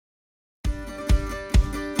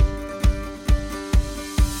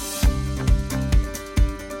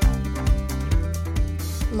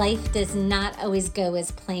Life does not always go as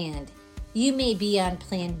planned. You may be on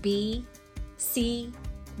plan B, C,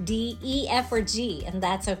 D, E, F, or G, and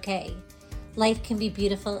that's okay. Life can be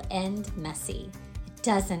beautiful and messy. It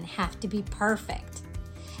doesn't have to be perfect.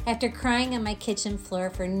 After crying on my kitchen floor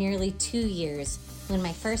for nearly 2 years when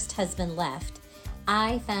my first husband left,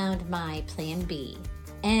 I found my plan B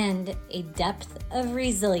and a depth of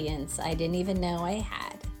resilience I didn't even know I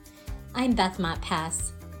had. I'm Beth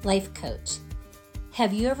Montpass, life coach.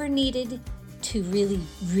 Have you ever needed to really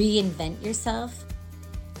reinvent yourself?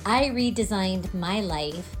 I redesigned my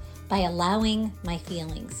life by allowing my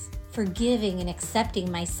feelings, forgiving and accepting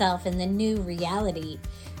myself in the new reality,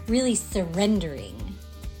 really surrendering.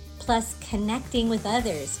 Plus, connecting with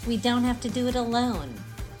others. We don't have to do it alone.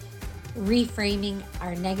 Reframing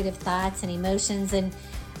our negative thoughts and emotions, and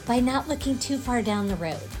by not looking too far down the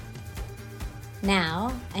road.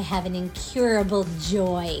 Now, I have an incurable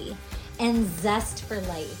joy and zest for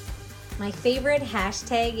life. My favorite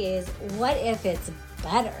hashtag is, what if it's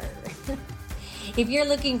better? If you're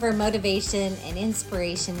looking for motivation and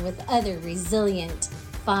inspiration with other resilient,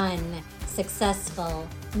 fun, successful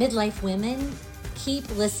midlife women, keep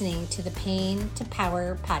listening to the Pain to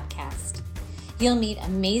Power podcast. You'll meet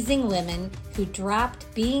amazing women who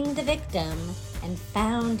dropped being the victim and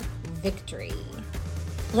found victory.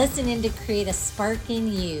 Listen in to create a spark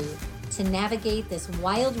in you to navigate this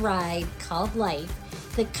wild ride called life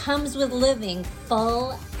that comes with living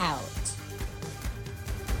full out.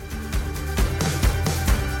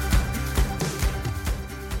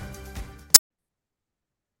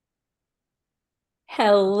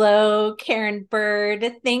 Hello, Karen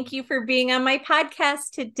Bird. Thank you for being on my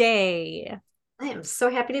podcast today. I am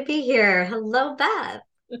so happy to be here. Hello, Beth.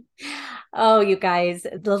 Oh, you guys,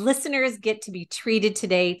 the listeners get to be treated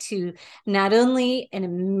today to not only an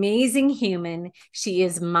amazing human, she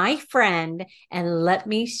is my friend, and let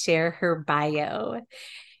me share her bio.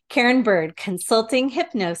 Karen Bird, consulting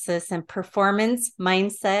hypnosis and performance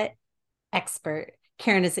mindset expert.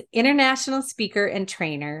 Karen is an international speaker and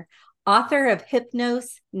trainer, author of Hypnos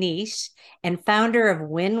Niche, and founder of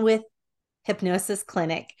Win with Hypnosis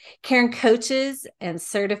Clinic. Karen coaches and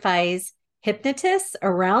certifies hypnotists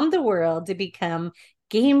around the world to become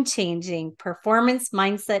game-changing performance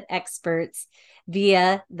mindset experts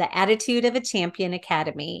via the Attitude of a Champion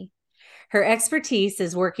Academy. Her expertise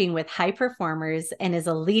is working with high performers and is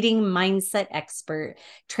a leading mindset expert,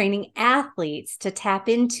 training athletes to tap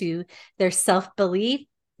into their self-belief,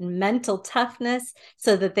 mental toughness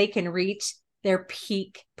so that they can reach their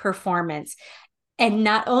peak performance. And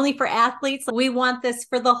not only for athletes, we want this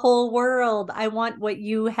for the whole world. I want what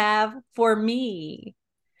you have for me.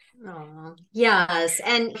 Oh, yes.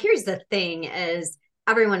 And here's the thing is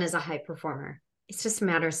everyone is a high performer. It's just a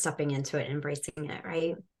matter of stepping into it, embracing it,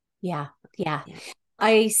 right? Yeah.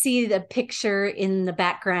 I see the picture in the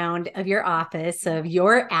background of your office of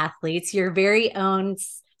your athletes, your very own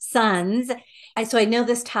sons. So I know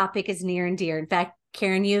this topic is near and dear. In fact,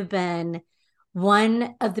 Karen, you've been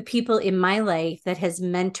one of the people in my life that has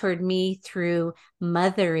mentored me through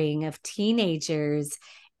mothering of teenagers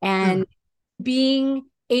and being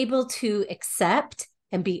able to accept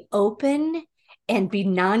and be open and be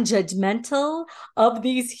non-judgmental of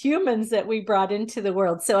these humans that we brought into the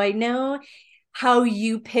world. So I know how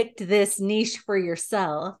you picked this niche for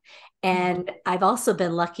yourself. And I've also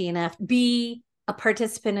been lucky enough to be a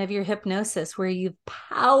participant of your hypnosis where you've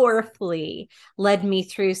powerfully led me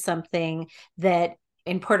through something that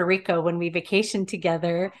in Puerto Rico, when we vacationed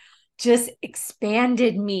together, just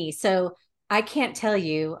expanded me. So I can't tell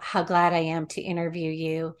you how glad I am to interview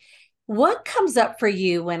you. What comes up for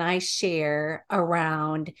you when I share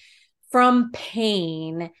around from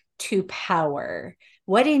pain to power?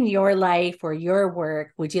 What in your life or your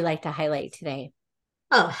work would you like to highlight today?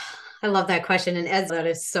 Oh, I love that question. And as that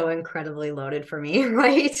is so incredibly loaded for me,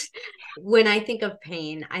 right? When I think of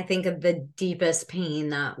pain, I think of the deepest pain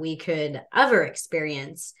that we could ever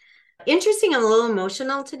experience. Interesting, I'm a little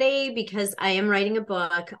emotional today because I am writing a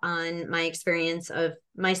book on my experience of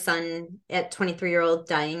my son at 23-year-old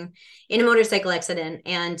dying in a motorcycle accident.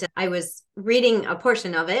 And I was reading a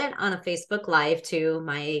portion of it on a Facebook Live to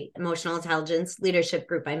my emotional intelligence leadership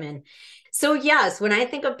group I'm in. So yes, when I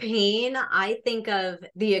think of pain, I think of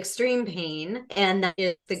the extreme pain, and that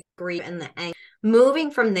is the grief and the anger.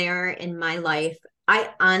 Moving from there in my life,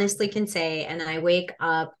 I honestly can say, and I wake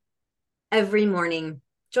up every morning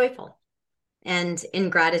joyful and in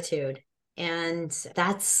gratitude. And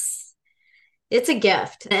it's a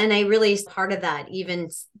gift. And I really, part of that, even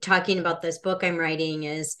talking about this book I'm writing,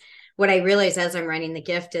 is what I realized as I'm writing the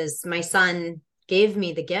gift is my son gave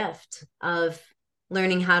me the gift of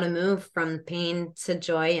learning how to move from pain to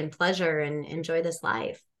joy and pleasure and enjoy this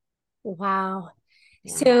life. Wow.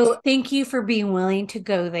 Yeah. So thank you for being willing to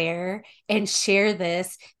go there and share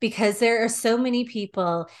this, because there are so many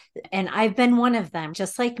people, and I've been one of them,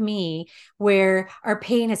 just like me, where our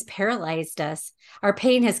pain has paralyzed us. Our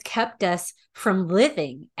pain has kept us from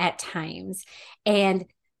living at times. And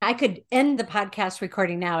I could end the podcast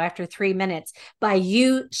recording now after 3 minutes by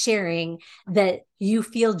you sharing that you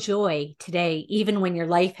feel joy today, even when your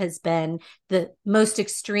life has been the most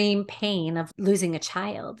extreme pain of losing a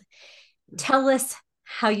child. Tell us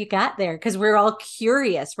how you got there, because we're all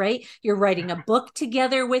curious, right? You're writing a book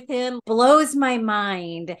together with him. Blows my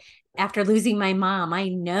mind. After losing my mom, I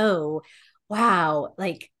know, wow,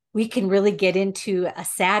 like we can really get into a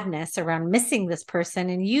sadness around missing this person,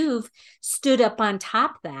 and you've stood up on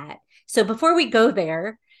top of that. So before we go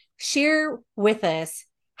there, share with us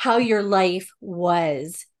how your life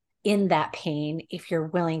was in that pain, if you're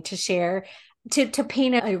willing to share, to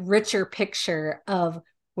paint a richer picture of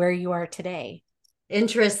where you are today.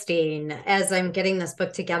 Interesting. As I'm getting this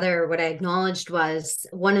book together, what I acknowledged was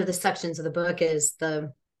one of the sections of the book is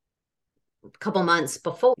the couple months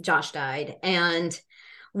before Josh died. And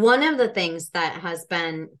one of the things that has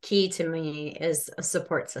been key to me is a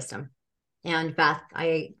support system. And Beth,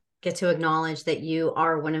 I get to acknowledge that you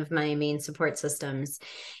are one of my main support systems,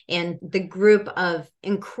 and the group of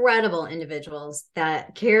incredible individuals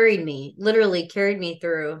that literally carried me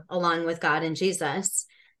through, along with God and Jesus,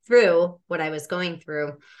 through what I was going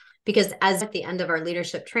through. Because as at the end of our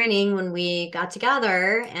leadership training, when we got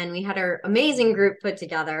together and we had our amazing group put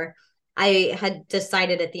together, I had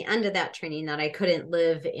decided at the end of that training that I couldn't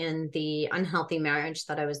live in the unhealthy marriage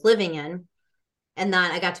that I was living in, and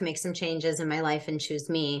that I got to make some changes in my life and choose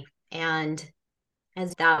me. And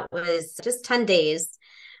as that was just 10 days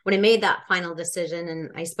when I made that final decision,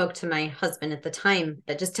 and I spoke to my husband at the time,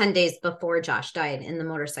 just 10 days before Josh died in the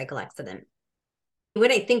motorcycle accident.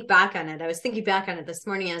 When I think back on it, I was thinking back on it this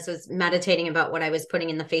morning as I was meditating about what I was putting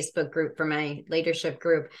in the Facebook group for my leadership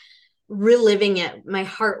group, reliving it. My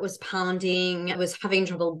heart was pounding. I was having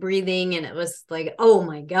trouble breathing. And it was like, oh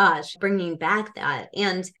my gosh, bringing back that.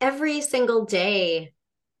 And every single day,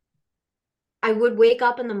 I would wake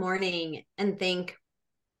up in the morning and think,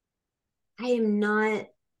 I am not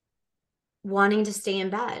wanting to stay in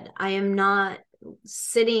bed. I am not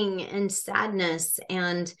sitting in sadness.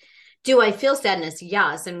 And do I feel sadness?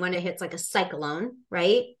 Yes. And when it hits like a cyclone,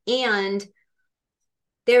 right? And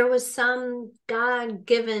there was some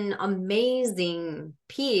God-given amazing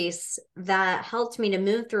peace that helped me to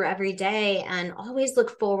move through every day and always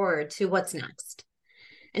look forward to what's next.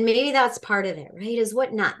 And maybe that's part of it, right? Is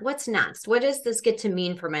what's next? What does this get to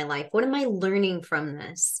mean for my life? What am I learning from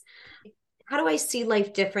this? How do I see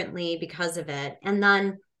life differently because of it? And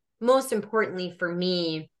then most importantly for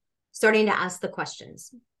me, starting to ask the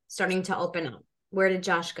questions, starting to open up. Where did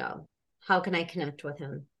Josh go? How can I connect with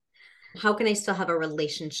him? How can I still have a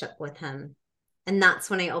relationship with him? And that's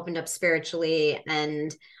when I opened up spiritually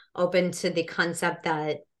and opened to the concept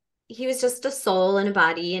that he was just a soul and a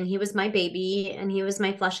body, and he was my baby, and he was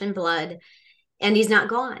my flesh and blood, and he's not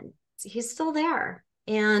gone. He's still there.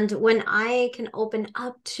 And when I can open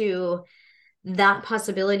up to that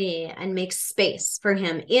possibility and make space for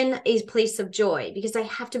him in a place of joy, because I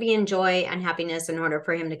have to be in joy and happiness in order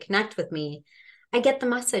for him to connect with me, I get the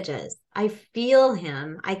messages. I feel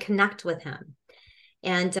him. I connect with him.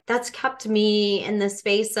 And that's kept me in the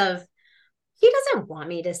space of, he doesn't want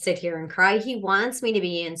me to sit here and cry. He wants me to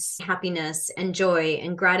be in happiness and joy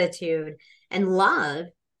and gratitude and love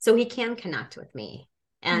so he can connect with me.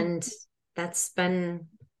 And that's been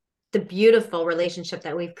the beautiful relationship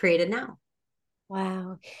that we've created now.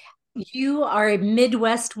 Wow. You are a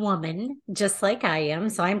Midwest woman, just like I am.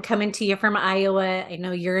 So I'm coming to you from Iowa. I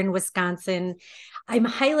know you're in Wisconsin. I'm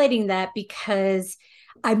highlighting that because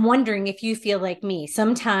I'm wondering if you feel like me.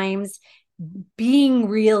 Sometimes being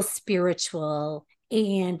real spiritual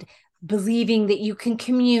and believing that you can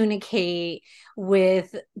communicate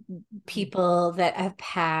with people that have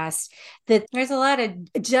passed, that there's a lot of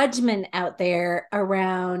judgment out there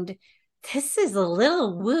around, this is a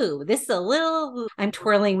little woo. This is a little woo. I'm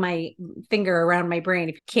twirling my finger around my brain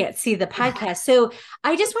if you can't see the podcast. So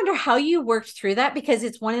I just wonder how you worked through that, because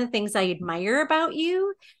it's one of the things I admire about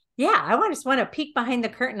you. Yeah, just want to peek behind the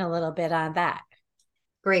curtain a little bit on that.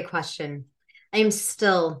 Great question. I'm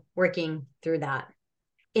still working through that.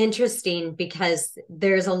 Interesting, because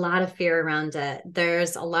there's a lot of fear around it.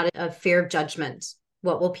 There's a lot of fear of judgment.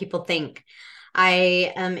 What will people think?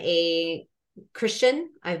 I am a Christian.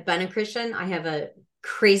 I've been a Christian. I have a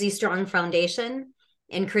crazy strong foundation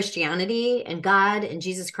in Christianity and God and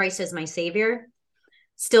Jesus Christ as my savior.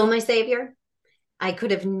 still my savior. I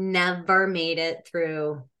could have never made it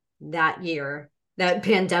through that year, that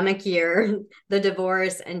pandemic year, the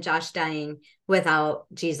divorce and Josh dying without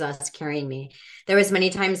Jesus carrying me. There was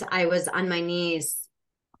many times I was on my knees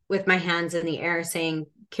with my hands in the air saying,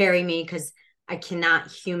 carry me, because I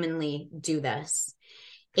cannot humanly do this.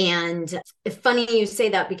 And it's funny you say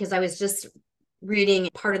that, because I was just reading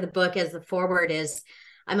part of the book as the foreword is,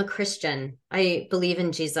 I'm a Christian. I believe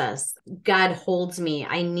in Jesus. God holds me.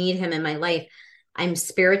 I need him in my life. I'm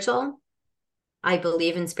spiritual. I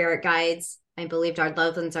believe in spirit guides. I believe our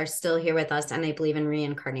loved ones are still here with us, and I believe in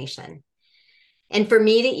reincarnation. And for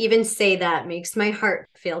me to even say that makes my heart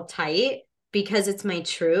feel tight, because it's my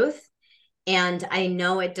truth. And I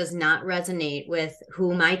know it does not resonate with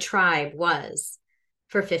who my tribe was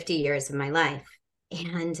for 50 years of my life.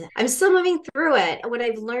 And I'm still moving through it. What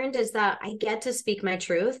I've learned is that I get to speak my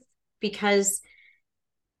truth, because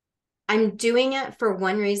I'm doing it for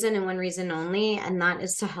one reason and one reason only, and that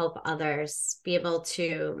is to help others be able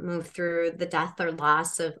to move through the death or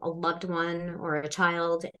loss of a loved one or a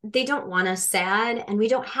child. They don't want us sad, and we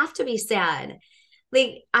don't have to be sad.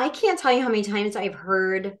 Like, I can't tell you how many times I've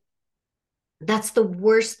heard that's the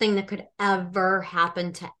worst thing that could ever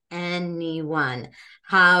happen to anyone.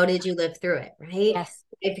 How did you live through it? Right. Yes.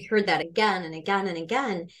 I've heard that again and again and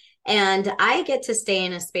again. And I get to stay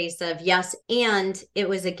in a space of yes, and it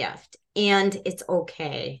was a gift, and it's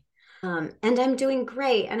okay. And I'm doing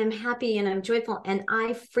great, and I'm happy, and I'm joyful, and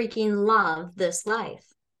I freaking love this life.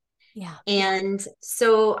 Yeah. And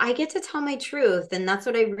so I get to tell my truth. And that's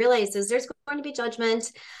what I realized is there's going to be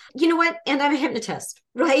judgment. You know what? And I'm a hypnotist,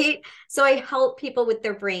 right? So I help people with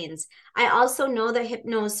their brains. I also know that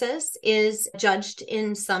hypnosis is judged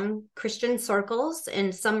in some Christian circles,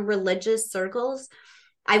 in some religious circles.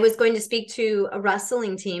 I was going to speak to a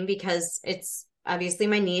wrestling team, because it's obviously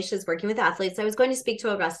my niche is working with athletes. I was going to speak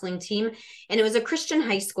to a wrestling team, and it was a Christian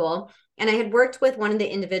high school. And I had worked with one of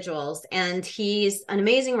the individuals, and he's an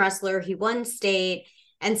amazing wrestler. He won state.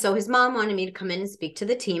 And so his mom wanted me to come in and speak to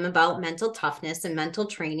the team about mental toughness and mental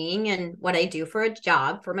training and what I do for a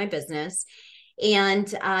job for my business.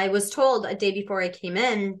 And I was told a day before I came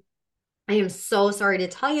in, I am so sorry to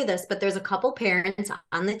tell you this, but there's a couple parents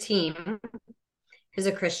on the team, is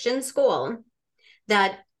a Christian school,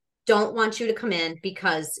 that don't want you to come in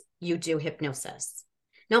because you do hypnosis.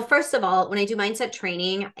 Now, first of all, when I do mindset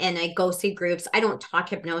training and I go see groups, I don't talk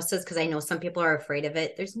hypnosis, because I know some people are afraid of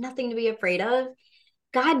it. There's nothing to be afraid of.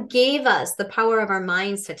 God gave us the power of our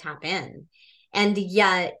minds to tap in. And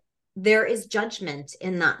yet there is judgment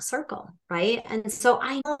in that circle, right? And so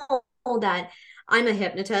I know that I'm a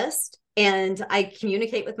hypnotist, and I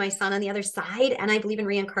communicate with my son on the other side, and I believe in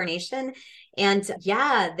reincarnation. And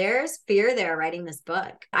yeah, there's fear there writing this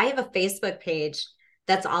book. I have a Facebook page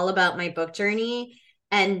that's all about my book journey.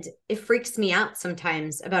 And it freaks me out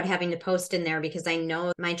sometimes about having to post in there, because I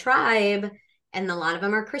know my tribe, and a lot of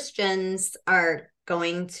them are Christians, are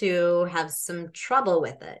going to have some trouble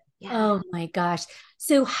with it. Yeah. Oh my gosh.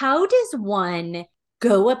 So, how does one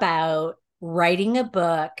go about writing a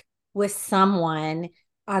book with someone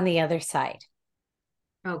on the other side?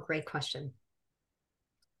 Oh, great question.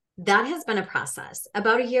 That has been a process.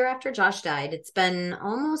 About a year after Josh died, it's been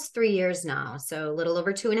almost 3 years now, so a little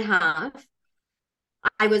over 2.5.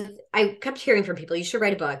 I kept hearing from people, you should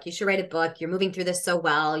write a book. You should write a book. You're moving through this so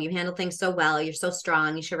well. You handle things so well. You're so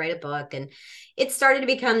strong. You should write a book. And it started to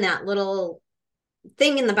become that little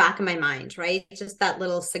thing in the back of my mind, right? Just that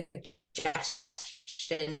little suggestion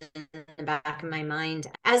in the back of my mind.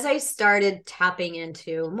 As I started tapping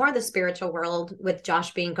into more of the spiritual world with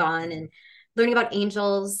Josh being gone, and learning about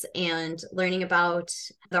angels, and learning about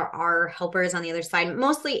there are helpers on the other side,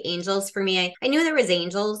 mostly angels for me. I knew there was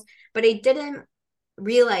angels, but I didn't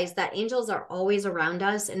realize that angels are always around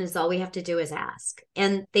us, and is all we have to do is ask.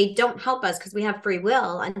 And they don't help us because we have free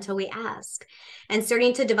will until we ask. And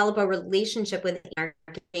starting to develop a relationship with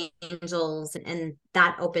archangels, and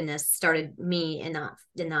that openness started me in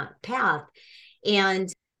that path.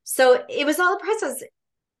 And so it was all a process.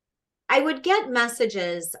 I would get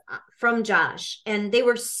messages from Josh, and they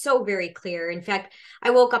were so very clear. In fact, I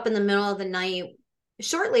woke up in the middle of the night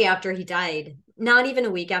shortly after he died, not even a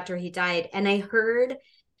week after he died, and I heard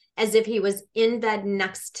as if he was in bed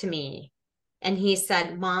next to me. And he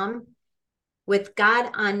said, Mom, with God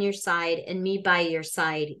on your side and me by your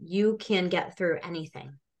side, you can get through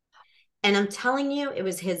anything. And I'm telling you, it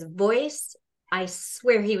was his voice. I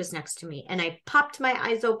swear he was next to me. And I popped my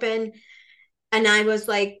eyes open, and I was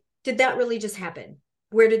like, did that really just happen?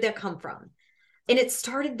 Where did that come from? And it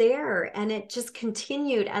started there, and it just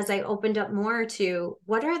continued as I opened up more to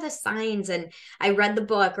what are the signs. And I read the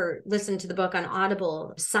book or listened to the book on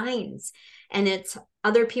Audible, Signs, and it's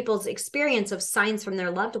other people's experience of signs from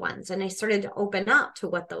their loved ones. And I started to open up to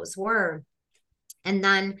what those were. And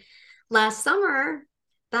then last summer,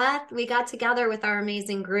 Beth, we got together with our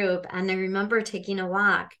amazing group, and I remember taking a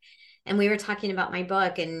walk, and we were talking about my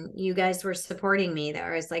book, and you guys were supporting me.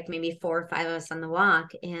 There was like maybe 4 or 5 of us on the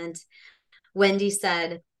walk. And Wendy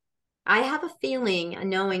said, I have a feeling, a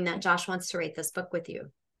knowing that Josh wants to write this book with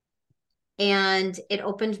you. And it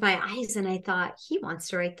opened my eyes, and I thought, he wants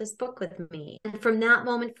to write this book with me. And from that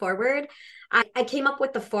moment forward, I came up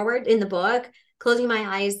with the forward in the book, closing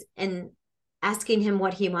my eyes and asking him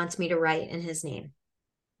what he wants me to write in his name.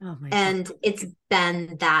 Oh my And God. it's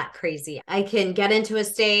been that crazy. I can get into a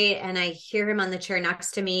state and I hear him on the chair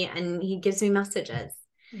next to me, and he gives me messages.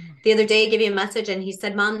 The other day, I gave you a message and he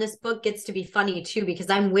said, Mom, this book gets to be funny too, because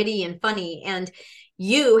I'm witty and funny. And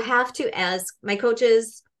you have to ask my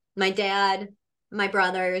coaches, my dad, my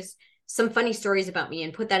brothers, some funny stories about me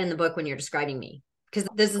and put that in the book when you're describing me, because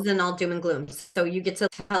this isn't all doom and gloom. So you get to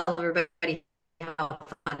tell everybody how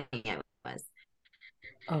funny I was.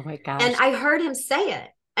 Oh my gosh. And I heard him say it,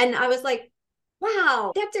 and I was like,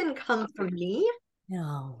 wow, that didn't come from me.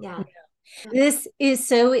 No. Yeah. This is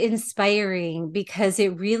so inspiring because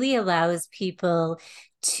it really allows people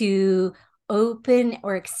to open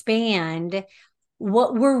or expand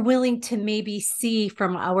what we're willing to maybe see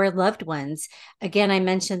from our loved ones. Again, I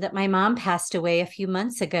mentioned that my mom passed away a few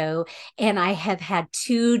months ago, and I have had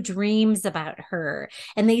 2 dreams about her,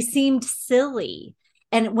 and they seemed silly.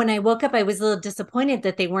 And when I woke up, I was a little disappointed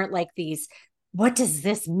that they weren't like these, what does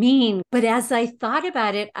this mean? But as I thought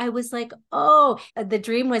about it, I was like, oh, the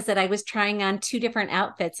dream was that I was trying on 2 different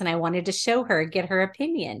outfits and I wanted to show her, get her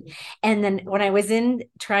opinion. And then when I was in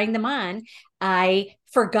trying them on, I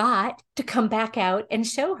forgot to come back out and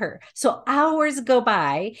show her. So hours go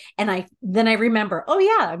by, and I remember, oh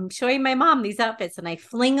yeah, I'm showing my mom these outfits, and I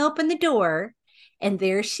fling open the door, and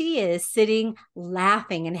there she is sitting,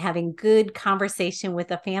 laughing and having good conversation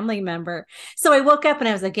with a family member. So I woke up and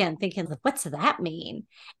I was again thinking, what's that mean?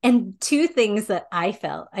 And 2 things that I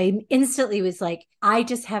felt, I instantly was like, I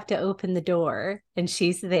just have to open the door and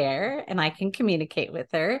she's there and I can communicate with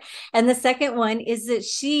her. And the second one is that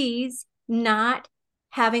she's not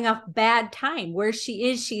having a bad time. Where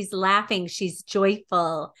she is, she's laughing, she's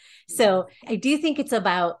joyful. So I do think it's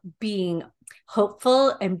about being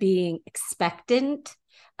hopeful and being expectant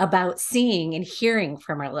about seeing and hearing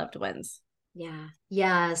from our loved ones. Yeah.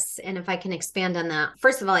 Yes. And if I can expand on that,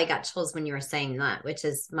 first of all, I got chills when you were saying that, which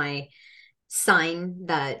is my sign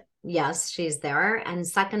that yes, she's there. And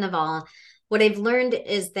second of all, what I've learned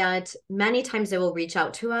is that many times they will reach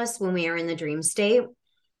out to us when we are in the dream state,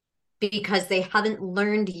 because they haven't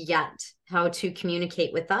learned yet how to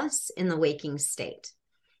communicate with us in the waking state.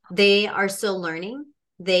 They are still learning.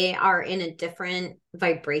 They are in a different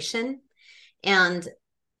vibration, and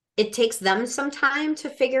it takes them some time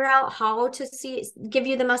to figure out how to give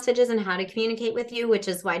you the messages and how to communicate with you, which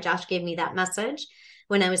is why Josh gave me that message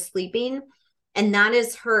when I was sleeping. And that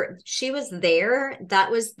is she was there.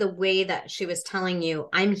 That was the way that she was telling you,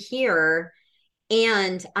 I'm here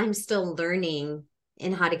and I'm still learning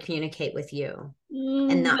in how to communicate with you.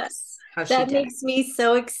 And that's how she did. That makes me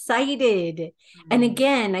so excited. And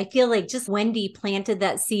again, I feel like just Wendy planted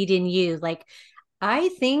that seed in you. Like, I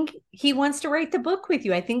think he wants to write the book with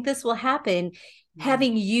you. I think this will happen.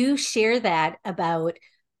 Having you share that about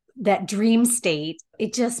that dream state,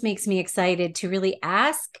 it just makes me excited to really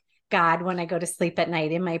ask God when I go to sleep at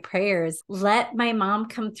night in my prayers, let my mom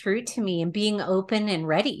come through to me, and being open and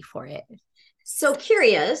ready for it. So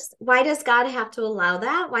curious, why does God have to allow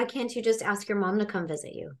that? Why can't you just ask your mom to come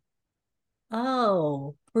visit you?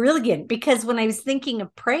 Oh, brilliant. Because when I was thinking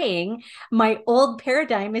of praying, my old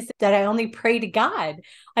paradigm is that I only pray to God.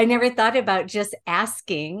 I never thought about just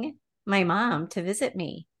asking my mom to visit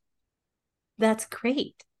me. That's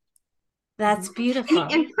great. That's beautiful.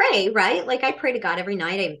 And pray, right? Like I pray to God every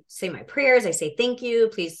night. I say my prayers. I say, thank you.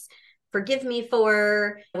 Please forgive me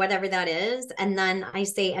for whatever that is. And then I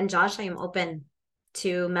say, and Josh, I am open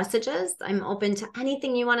to messages. I'm open to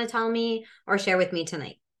anything you want to tell me or share with me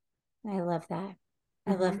tonight. I love that.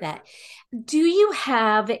 I love that. Do you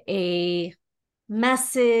have a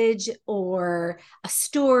message or a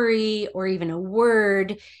story or even a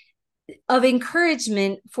word of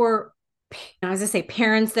encouragement for, I was going to say,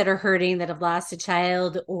 parents that are hurting, that have lost a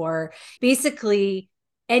child, or basically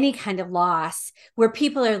any kind of loss, where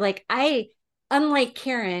people are like, unlike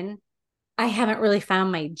Karen, I haven't really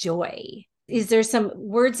found my joy. Is there some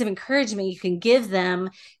words of encouragement you can give them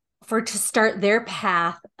to start their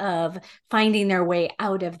path of finding their way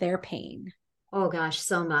out of their pain? Oh gosh,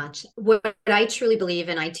 so much. What I truly believe,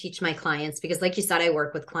 and I teach my clients, because like you said, I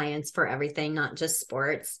work with clients for everything, not just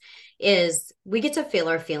sports, is we get to feel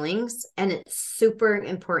our feelings. And it's super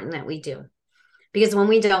important that we do, because when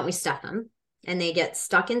we don't, we stuff them and they get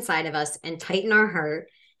stuck inside of us and tighten our heart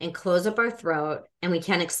and close up our throat. And we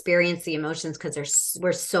can't experience the emotions because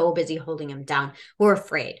we're so busy holding them down. We're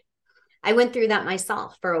afraid. I went through that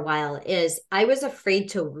myself for a while. Is I was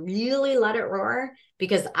afraid to really let it roar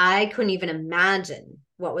because I couldn't even imagine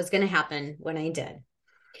what was going to happen when I did.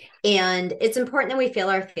 And it's important that we feel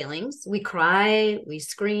our feelings. We cry, we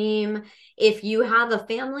scream. If you have a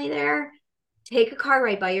family there, take a car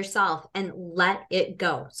ride by yourself and let it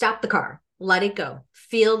go. Stop the car, let it go.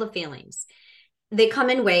 Feel the feelings. They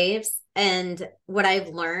come in waves. And what I've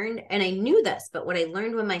learned, and I knew this, but what I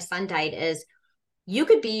learned when my son died is you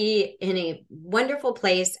could be in a wonderful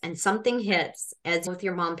place and something hits, as with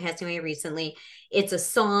your mom passing away recently. It's a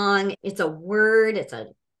song, it's a word, it's a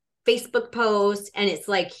Facebook post, and it's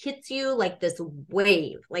like hits you like this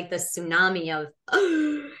wave, like the tsunami of,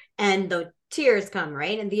 and the tears come,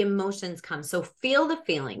 right? And the emotions come. So feel the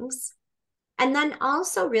feelings. And then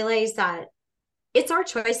also realize that it's our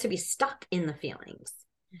choice to be stuck in the feelings.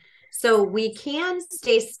 So we can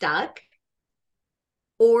stay stuck,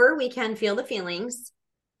 or we can feel the feelings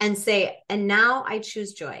and say, and now I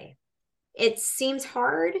choose joy. It seems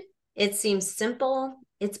hard. It seems simple.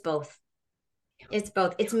 It's both. It's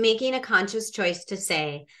both. It's making a conscious choice to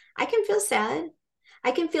say, I can feel sad.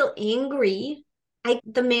 I can feel angry.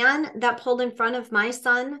 The man that pulled in front of my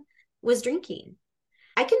son was drinking.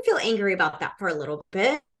 I can feel angry about that for a little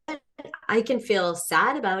bit. I can feel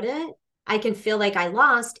sad about it. I can feel like I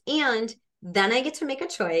lost. And then I get to make a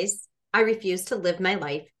choice. I refuse to live my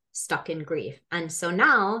life stuck in grief. And so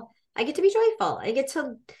now I get to be joyful. I get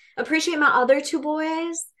to appreciate my other two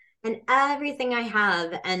boys and everything I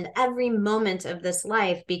have and every moment of this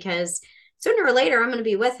life, because sooner or later I'm going to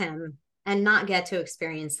be with him and not get to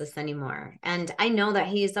experience this anymore. And I know that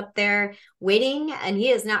he is up there waiting, and he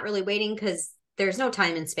is not really waiting because there's no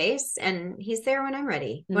time and space. And he's there when I'm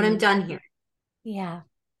ready, when I'm done here. Yeah.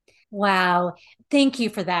 Wow. Thank you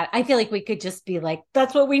for that. I feel like we could just be like,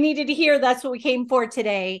 that's what we needed to hear. That's what we came for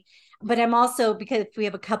today. But I'm also, because we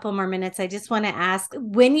have a couple more minutes, I just want to ask,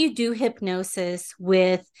 when you do hypnosis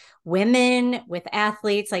with women, with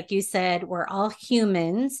athletes, like you said, we're all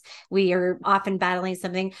humans. We are often battling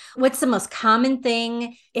something. What's the most common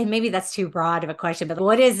thing? And maybe that's too broad of a question, but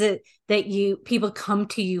what is it that people come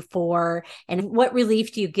to you for, and what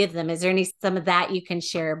relief do you give them? Is there some of that you can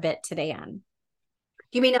share a bit today on?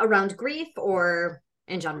 You mean around grief or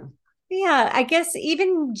in general? Yeah, I guess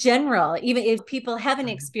even general, even if people haven't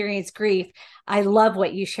experienced grief, I love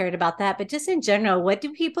what you shared about that. But just in general, what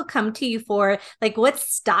do people come to you for? Like,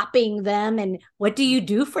 what's stopping them, and what do you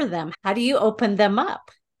do for them? How do you open them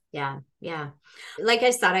up? Yeah. Yeah. Like I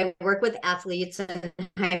said, I work with athletes and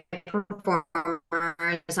high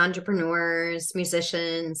performers, entrepreneurs,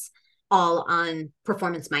 musicians, all on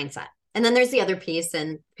performance mindset. And then there's the other piece,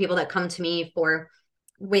 and people that come to me for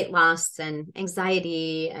weight loss and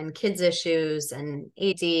anxiety and kids issues and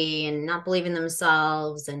AD and not believing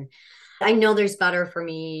themselves. And I know there's better for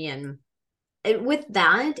me. And with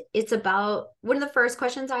that, it's about, one of the first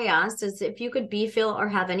questions I asked is, if you could be, feel, or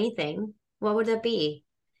have anything, what would that be?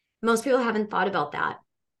 Most people haven't thought about that.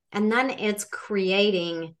 And then it's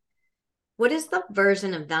creating, what is the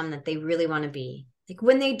version of them that they really want to be? Like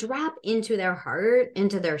when they drop into their heart,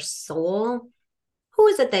 into their soul, who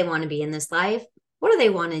is it they want to be in this life? What do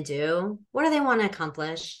they want to do? What do they want to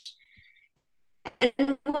accomplish?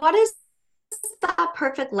 And what does that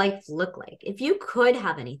perfect life look like? If you could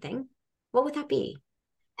have anything, what would that be?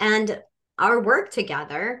 And our work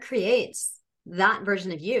together creates that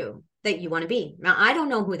version of you that you want to be. Now, I don't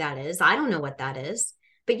know who that is. I don't know what that is,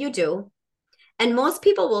 but you do. And most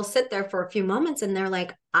people will sit there for a few moments and they're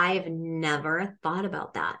like, I've never thought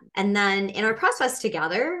about that. And then in our process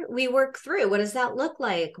together, we work through, what does that look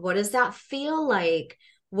like? What does that feel like?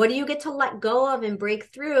 What do you get to let go of and break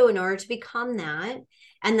through in order to become that?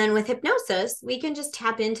 And then with hypnosis, we can just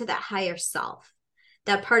tap into that higher self,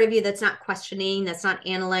 that part of you that's not questioning, that's not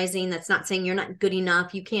analyzing, that's not saying you're not good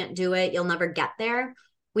enough, you can't do it, you'll never get there.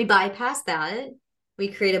 We bypass that. We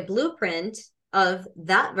create a blueprint of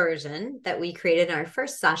that version that we created in our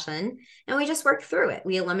first session, and we just work through it.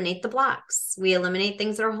 We eliminate the blocks. We eliminate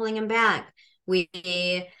things that are holding them back. We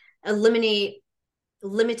eliminate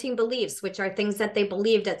limiting beliefs, which are things that they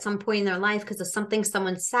believed at some point in their life because of something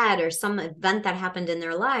someone said or some event that happened in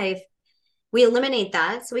their life. We eliminate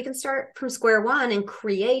that so we can start from square one and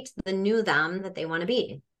create the new them that they want to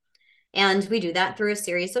be. And we do that through a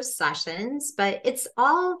series of sessions, but it's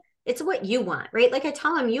what you want, right? Like I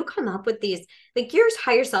tell them, you come up with these, like your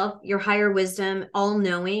higher self, your higher wisdom, all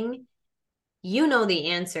knowing, you know the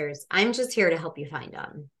answers. I'm just here to help you find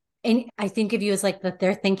them. And I think of you as like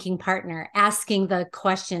their thinking partner, asking the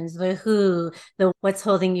questions, the who, the what's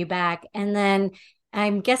holding you back. And then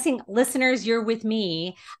I'm guessing listeners, you're with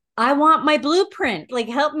me. I want my blueprint. Like,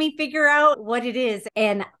 help me figure out what it is.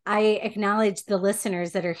 And I acknowledge the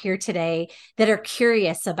listeners that are here today that are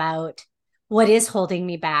curious about what is holding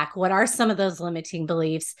me back. What are some of those limiting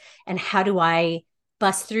beliefs? And how do I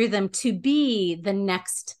bust through them to be the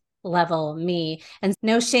next level me? And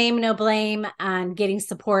no shame, no blame on getting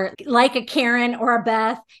support like a Karen or a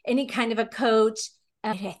Beth, any kind of a coach.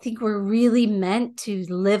 I think we're really meant to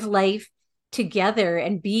live life together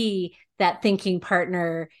and be that thinking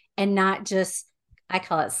partner and not just, I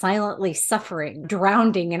call it silently suffering,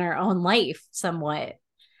 drowning in our own life somewhat.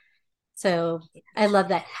 So I love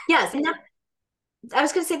that. Yes. And I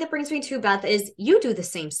was going to say that brings me to, Beth, is you do the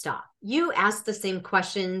same stuff. You ask the same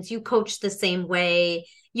questions. You coach the same way.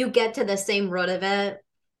 You get to the same root of it.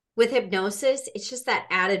 With hypnosis, it's just that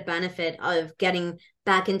added benefit of getting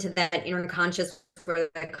back into that inner conscious where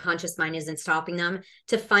the conscious mind isn't stopping them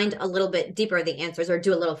to find a little bit deeper the answers or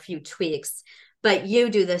do a little few tweaks. But you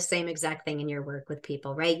do the same exact thing in your work with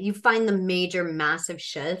people, right? You find the major, massive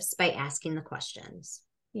shifts by asking the questions.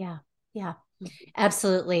 Yeah. Yeah.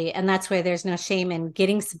 Absolutely. And that's why there's no shame in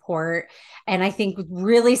getting support. And I think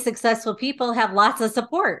really successful people have lots of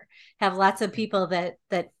support, have lots of people that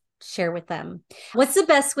share with them. What's the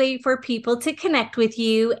best way for people to connect with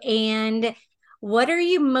you? And what are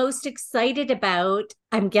you most excited about?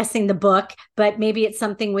 I'm guessing the book, but maybe it's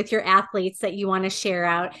something with your athletes that you want to share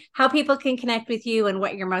out, how people can connect with you and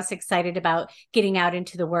what you're most excited about getting out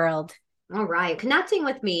into the world. All right. Connecting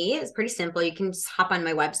with me is pretty simple. You can just hop on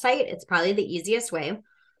my website. It's probably the easiest way.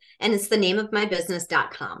 And it's the name of my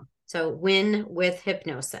business.com. So win with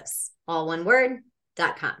hypnosis, all one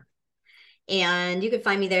word.com. And you can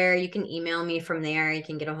find me there. You can email me from there. You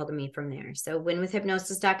can get a hold of me from there. So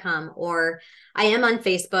winwithhypnosis.com, or I am on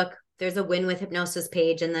Facebook. There's a Win with Hypnosis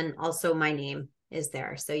page. And then also my name is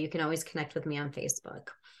there. So you can always connect with me on Facebook.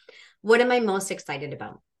 What am I most excited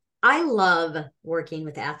about? I love working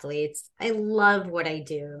with athletes. I love what I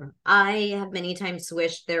do. I have many times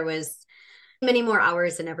wished there was many more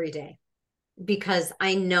hours in every day because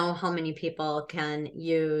I know how many people can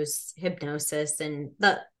use hypnosis and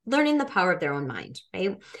learning the power of their own mind,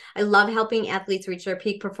 right? I love helping athletes reach their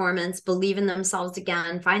peak performance, believe in themselves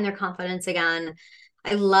again, find their confidence again.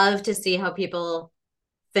 I love to see how people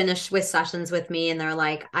finish with sessions with me and they're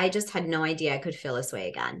like, I just had no idea I could feel this way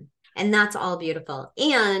again. And that's all beautiful.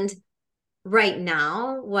 And right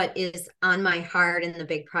now, what is on my heart and the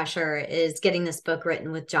big pressure is getting this book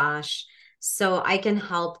written with Josh so I can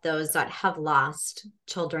help those that have lost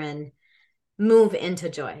children move into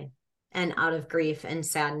joy and out of grief and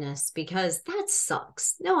sadness, because that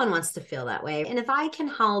sucks. No one wants to feel that way. And if I can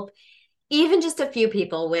help even just a few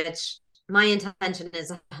people, which my intention is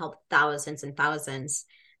to help thousands and thousands,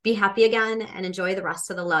 be happy again and enjoy the rest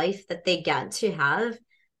of the life that they get to have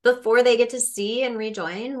before they get to see and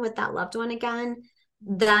rejoin with that loved one again.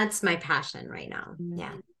 That's my passion right now.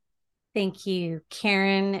 Yeah. Thank you,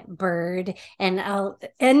 Karen Bird. And I'll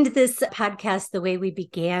end this podcast the way we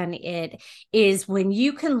began it, is when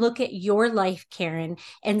you can look at your life, Karen,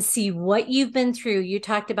 and see what you've been through. You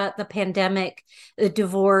talked about the pandemic, the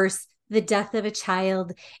divorce, the death of a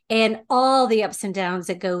child, and all the ups and downs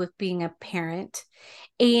that go with being a parent.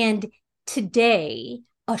 And today,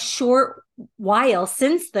 a short while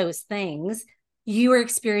since those things, you are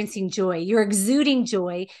experiencing joy. You're exuding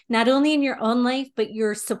joy, not only in your own life, but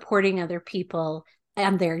you're supporting other people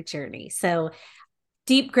on their journey. So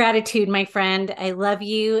deep gratitude, my friend. I love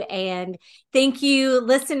you. And thank you,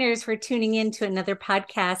 listeners, for tuning in to another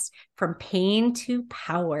podcast from Pain to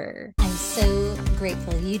Power. I'm so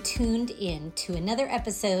grateful you tuned in to another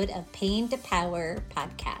episode of Pain to Power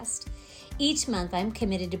podcast. Each month, I'm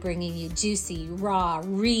committed to bringing you juicy, raw,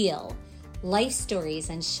 real life stories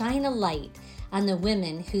and shine a light on the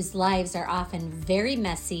women whose lives are often very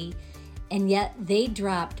messy, and yet they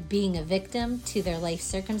dropped being a victim to their life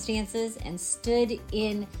circumstances and stood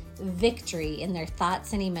in victory in their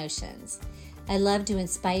thoughts and emotions. I love to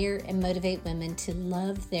inspire and motivate women to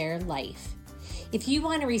love their life. If you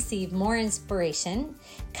want to receive more inspiration,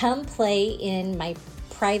 come play in my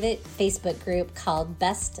private Facebook group called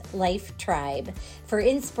Best Life Tribe for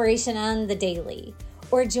inspiration on the daily,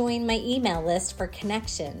 or join my email list for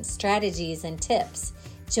connections, strategies, and tips.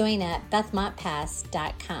 Join at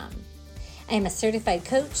bethmontpass.com. I am a certified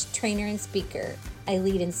coach, trainer, and speaker. I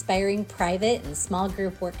lead inspiring private and small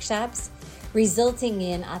group workshops, resulting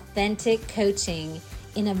in authentic coaching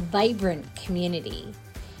in a vibrant community.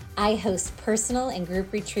 I host personal and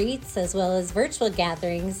group retreats as well as virtual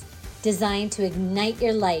gatherings designed to ignite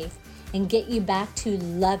your life and get you back to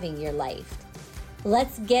loving your life.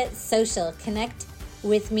 Let's get social. Connect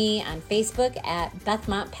with me on Facebook at Beth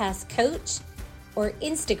Montpass Coach or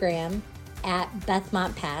Instagram at Beth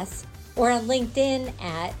Montpass or on LinkedIn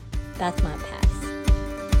at Beth Montpass.